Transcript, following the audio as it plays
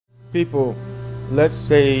People, let's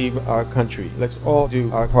save our country. Let's all do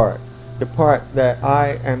our part. The part that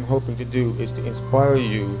I am hoping to do is to inspire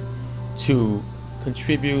you to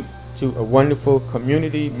contribute to a wonderful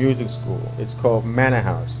community music school. It's called Manna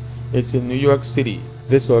House. It's in New York City.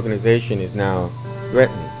 This organization is now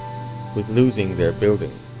threatened with losing their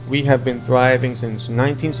building. We have been thriving since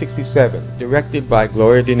 1967, directed by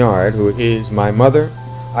Berklee Dennard, who is my mother.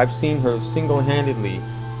 I've seen her single-handedly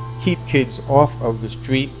keep kids off of the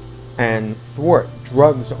street and thwart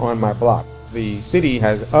drugs on my block. The city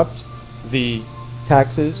has upped the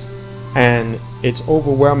taxes and it's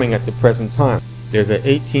overwhelming at the present time. There's an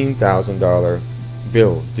 $18,000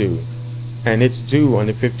 bill due, and it's due on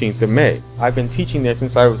the 15th of May. I've been teaching there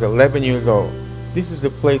since I was 11 years old. This is the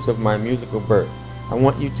place of my musical birth. I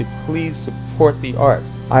want you to please support the arts.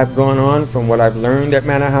 I've gone on from what I've learned at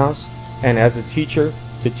Manna House and as a teacher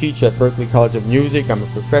to teach at Berklee College of Music. I'm a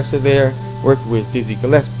professor there, worked with Dizzy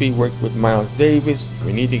Gillespie, worked with Miles Davis.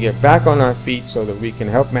 We need to get back on our feet so that we can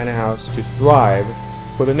help Manna House to thrive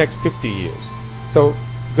for the next 50 years. So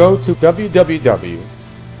go to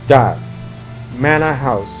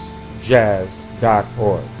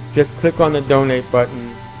www.mannahousejazz.org. Just click on the donate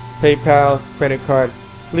button, PayPal, credit card.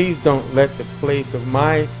 Please don't let the place of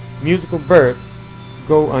my musical birth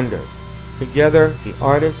go under. Together, the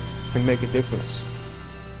artists can make a difference.